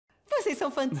vocês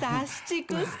são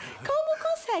fantásticos. Como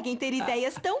conseguem ter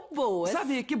ideias tão boas?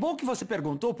 Sabe, que bom que você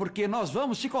perguntou, porque nós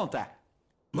vamos te contar.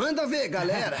 Manda ver,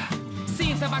 galera.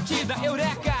 Sinta a batida,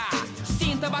 Eureka!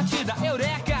 Sinta a batida,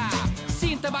 Eureka!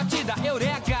 Sinta a batida,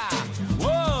 Eureka!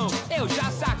 Uou, eu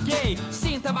já saquei!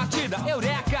 Sinta a batida,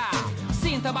 Eureka!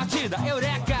 Sinta a batida,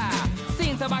 Eureka!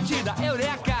 Sinta a batida,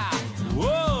 Eureka!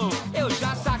 Uou, eu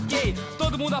já saquei!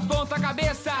 Todo mundo aponta a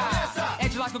cabeça! É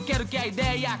de lá que eu quero que a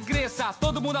ideia cresça!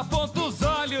 Todo mundo aponta os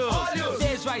olhos!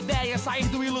 Vejo a ideia sair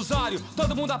do ilusório!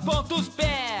 Todo mundo aponta os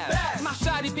pés!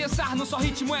 Marchar e pensar num só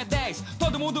ritmo é 10!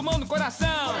 Todo mundo mão no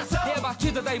coração! É a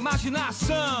batida da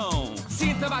imaginação!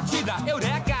 Sinta a batida,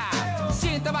 Eureka!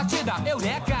 Sinta a batida,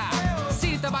 Eureka!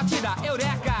 Sinta a batida,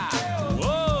 Eureka!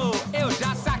 Uou, eu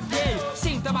já saquei!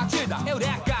 Sinta a batida,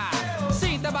 Eureka!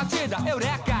 Sinta a batida,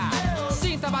 Eureka!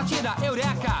 Sinta a batida,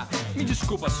 Eureka! Me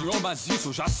desculpa, senhor, mas isso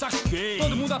eu já saquei!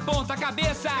 Todo mundo aponta a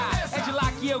cabeça! É de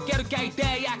lá que eu quero que a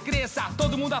ideia cresça!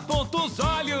 Todo mundo aponta os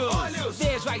olhos!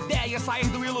 Vejo a ideia sair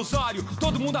do ilusório!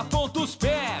 Todo mundo aponta os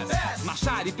pés!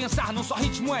 Marchar e pensar num só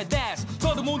ritmo é 10!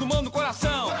 Todo mundo mão no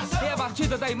coração! É a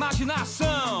batida da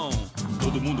imaginação!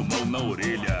 Todo mundo mão na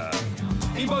orelha.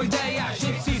 Em boa ideia a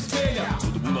gente se espelha!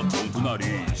 Todo mundo aponta o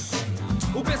nariz.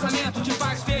 O pensamento te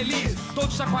faz feliz,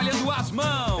 todos chacoalhando as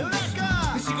mãos.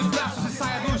 Estica os braços e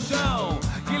saia do chão.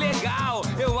 Que legal,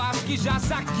 eu acho que já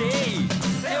saquei.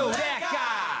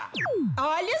 Eureka!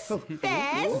 Olhos,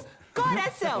 pés,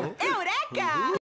 coração. Eureka!